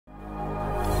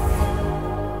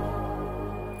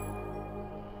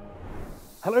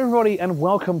Hello everybody and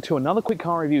welcome to another quick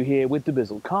car review here with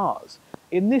dubizzle Cars.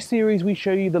 In this series we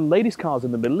show you the latest cars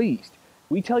in the Middle East.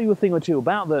 We tell you a thing or two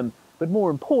about them, but more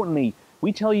importantly,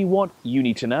 we tell you what you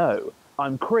need to know.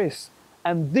 I'm Chris,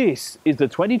 and this is the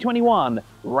 2021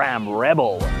 Ram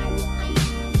Rebel.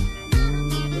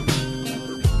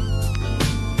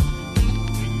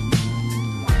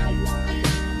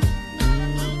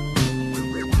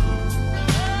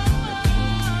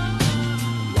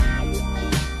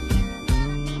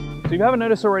 So if you haven't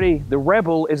noticed already, the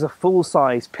Rebel is a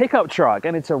full-size pickup truck,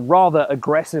 and it's a rather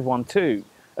aggressive one too.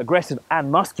 Aggressive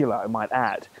and muscular, I might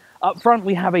add. Up front,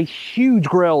 we have a huge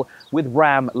grille with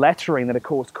Ram lettering that, of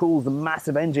course, cools the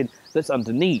massive engine that's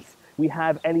underneath. We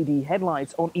have LED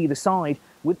headlights on either side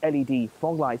with LED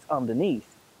fog lights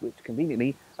underneath, which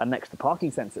conveniently are next to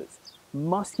parking sensors.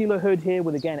 Muscular hood here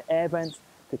with, again, air vents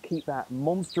to keep that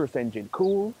monstrous engine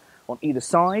cool. On either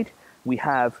side, we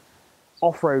have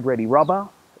off-road ready rubber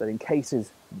that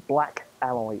encases black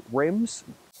alloy rims.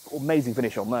 Amazing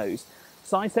finish on those.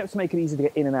 Side steps to make it easy to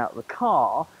get in and out of the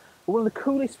car. But one of the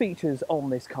coolest features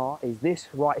on this car is this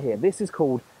right here. This is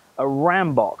called a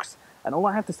Ram box. And all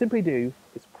I have to simply do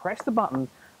is press the button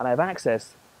and I have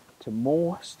access to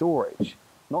more storage.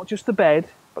 Not just the bed,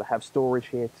 but I have storage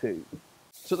here too.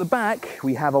 So at the back,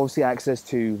 we have obviously access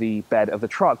to the bed of the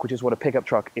truck, which is what a pickup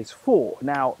truck is for.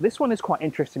 Now, this one is quite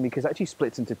interesting because it actually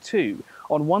splits into two.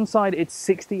 On one side, it's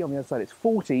 60, on the other side, it's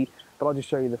 40, but I'll just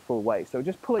show you the full way. So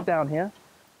just pull it down here.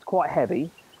 It's quite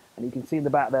heavy, and you can see in the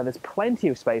back there, there's plenty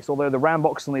of space, although the Ram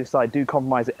box on the other side do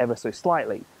compromise it ever so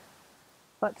slightly.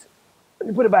 But when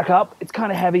you put it back up, it's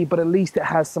kind of heavy, but at least it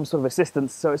has some sort of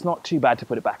assistance, so it's not too bad to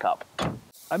put it back up.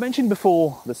 I mentioned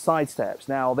before the side steps.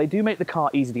 Now, they do make the car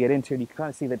easy to get into, and you can kind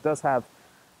of see that it does have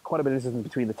quite a bit of distance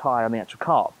between the tyre and the actual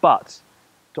car. But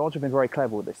Dodge have been very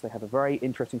clever with this. They have a very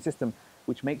interesting system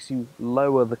which makes you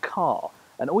lower the car.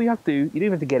 And all you have to do, you don't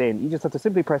even have to get in. You just have to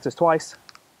simply press this twice,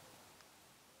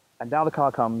 and down the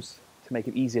car comes to make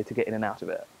it easier to get in and out of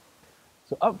it.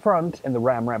 So up front in the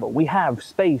Ram Rebel, we have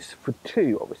space for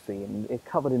two, obviously, and it's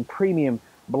covered in premium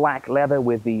black leather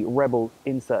with the Rebel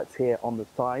inserts here on the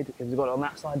side. Have you got it on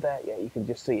that side there? Yeah, you can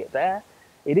just see it there.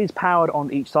 It is powered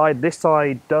on each side. This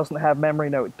side doesn't have memory.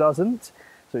 No, it doesn't.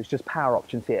 So it's just power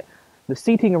options here. The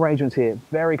seating arrangements here,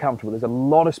 very comfortable. There's a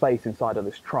lot of space inside of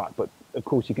this truck, but of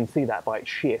course you can see that by its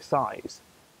sheer size.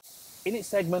 In its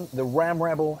segment, the Ram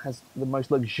Rebel has the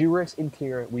most luxurious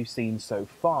interior we've seen so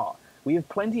far. We have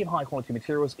plenty of high quality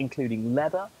materials, including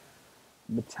leather,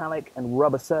 metallic and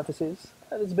rubber surfaces.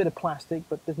 There's a bit of plastic,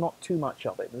 but there's not too much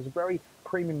of it. There's a very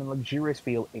premium and luxurious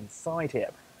feel inside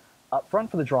here. Up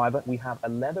front for the driver, we have a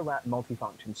leather-wrapped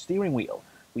multifunction steering wheel.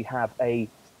 We have a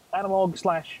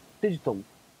analog/digital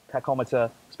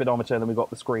tachometer, speedometer, and then we've got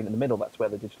the screen in the middle. That's where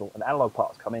the digital and analog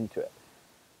parts come into it.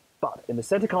 But in the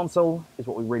center console is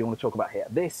what we really want to talk about here.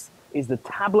 This is the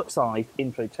tablet-sized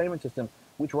infotainment system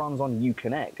which runs on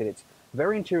Uconnect, and it's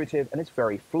very intuitive and it's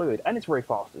very fluid and it's very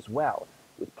fast as well,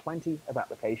 with plenty of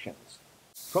applications.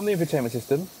 From the infotainment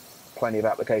system, plenty of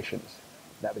applications.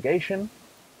 Navigation,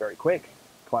 very quick.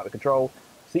 Climate control,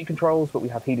 seat controls, but we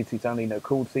have heated seats only, no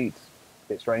cooled seats. A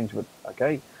bit strange, but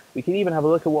okay. We can even have a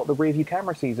look at what the rear view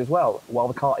camera sees as well, while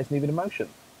the car is moving in motion.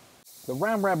 The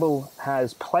Ram Rebel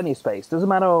has plenty of space. Doesn't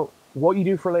matter what you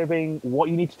do for a living, what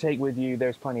you need to take with you,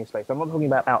 there's plenty of space. I'm not talking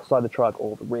about outside the truck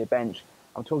or the rear bench.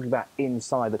 I'm talking about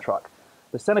inside the truck.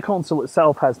 The center console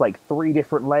itself has like 3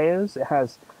 different layers. It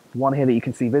has one here that you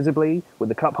can see visibly with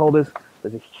the cup holders.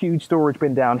 There's a huge storage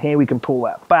bin down here. We can pull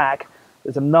that back.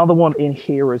 There's another one in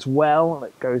here as well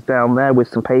that goes down there with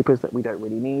some papers that we don't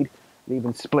really need. It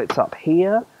even splits up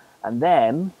here. And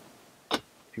then, if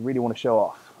you really want to show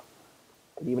off,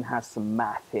 it even has some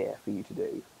math here for you to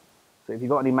do. So if you've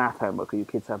got any math homework or your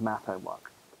kids have math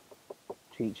homework,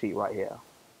 cheat sheet right here.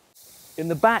 In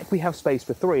the back, we have space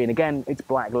for 3. And again, it's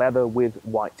black leather with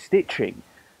white stitching.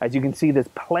 As you can see, there's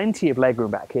plenty of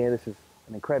legroom back here. This is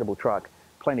an incredible truck.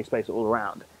 Plenty of space all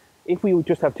around. If we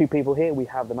just have 2 people here, we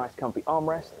have the nice comfy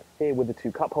armrest here with the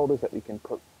 2 cup holders that we can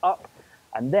put up.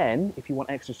 And then, if you want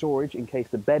extra storage in case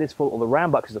the bed is full or the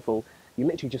Ram boxes are full, you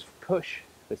literally just push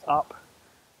this up,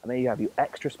 and there you have your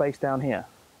extra space down here.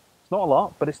 It's not a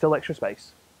lot, but it's still extra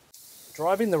space.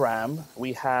 Driving the Ram,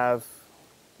 we have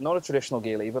not a traditional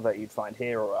gear lever that you'd find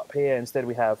here or up here. Instead,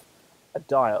 we have a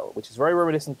dial, which is very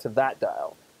reminiscent to that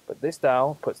dial. But this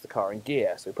dial puts the car in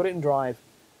gear. So we put it in drive,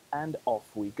 and off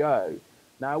we go.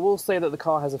 Now, I will say that the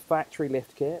car has a factory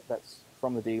lift kit that's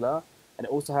from the dealer, and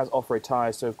it also has off-road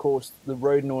tyres, so of course the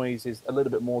road noise is a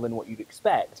little bit more than what you'd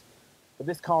expect. But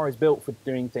this car is built for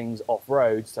doing things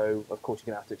off-road, so of course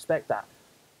you're going to have to expect that.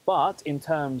 But in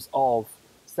terms of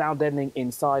sound deadening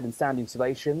inside and sound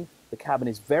insulation. The cabin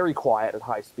is very quiet at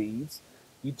high speeds.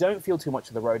 You don't feel too much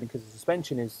of the road because the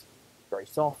suspension is very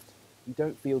soft. You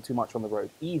don't feel too much on the road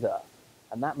either,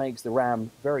 and that makes the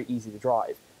Ram very easy to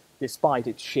drive, despite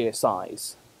its sheer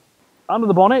size. Under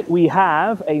the bonnet, we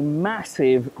have a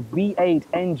massive V8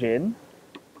 engine,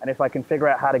 and if I can figure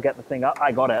out how to get the thing up,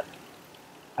 I got it.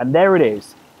 And there it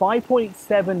is,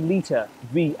 5.7 litre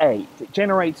V8. It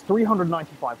generates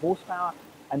 395 horsepower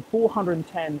and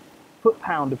 410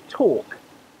 foot-pound of torque,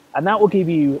 and that will give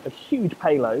you a huge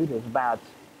payload of about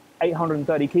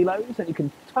 830 kilos, and you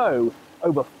can tow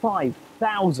over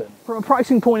 5,000. From a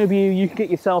pricing point of view, you can get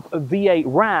yourself a V8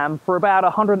 Ram for about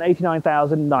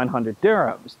 189,900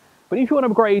 dirhams. But if you want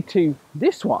to upgrade to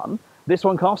this one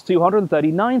costs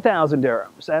 239,000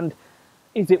 dirhams. And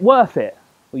is it worth it?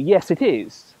 Well, yes, it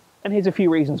is. And here's a few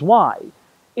reasons why.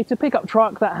 It's a pickup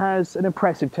truck that has an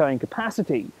impressive towing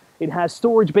capacity. It has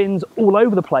storage bins all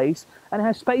over the place, and it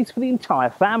has space for the entire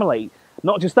family.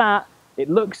 Not just that, it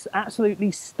looks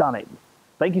absolutely stunning.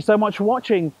 Thank you so much for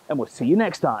watching, and we'll see you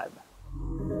next time.